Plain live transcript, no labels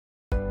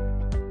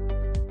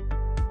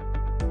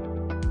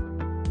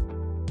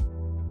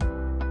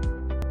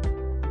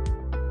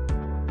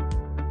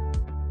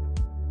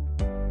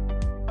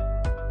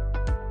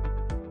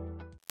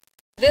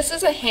This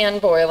is a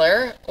hand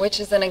boiler, which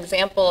is an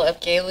example of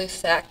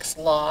Gay-Lussac's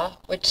law,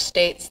 which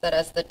states that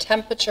as the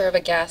temperature of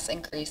a gas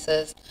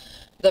increases,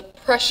 the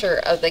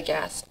pressure of the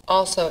gas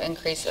also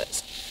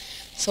increases.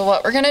 So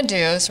what we're going to do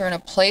is we're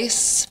going to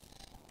place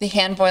the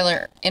hand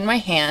boiler in my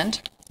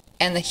hand,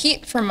 and the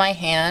heat from my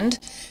hand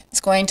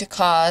is going to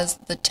cause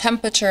the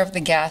temperature of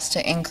the gas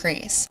to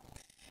increase.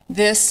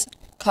 This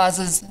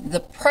causes the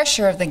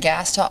pressure of the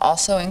gas to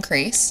also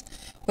increase,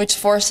 which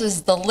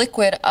forces the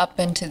liquid up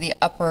into the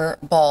upper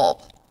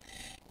bulb.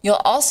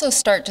 You'll also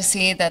start to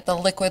see that the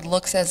liquid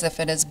looks as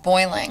if it is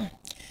boiling.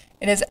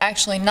 It is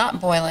actually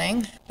not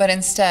boiling, but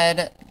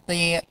instead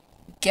the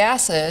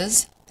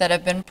gases that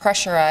have been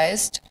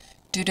pressurized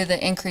due to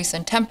the increase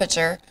in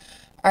temperature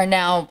are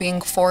now being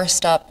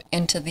forced up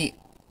into the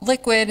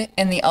liquid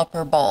in the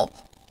upper bulb.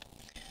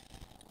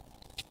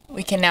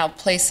 We can now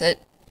place it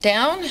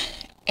down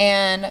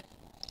and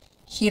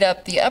heat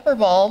up the upper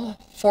bulb,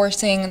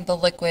 forcing the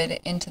liquid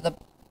into the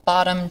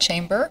bottom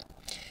chamber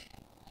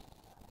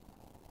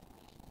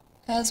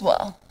as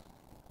well.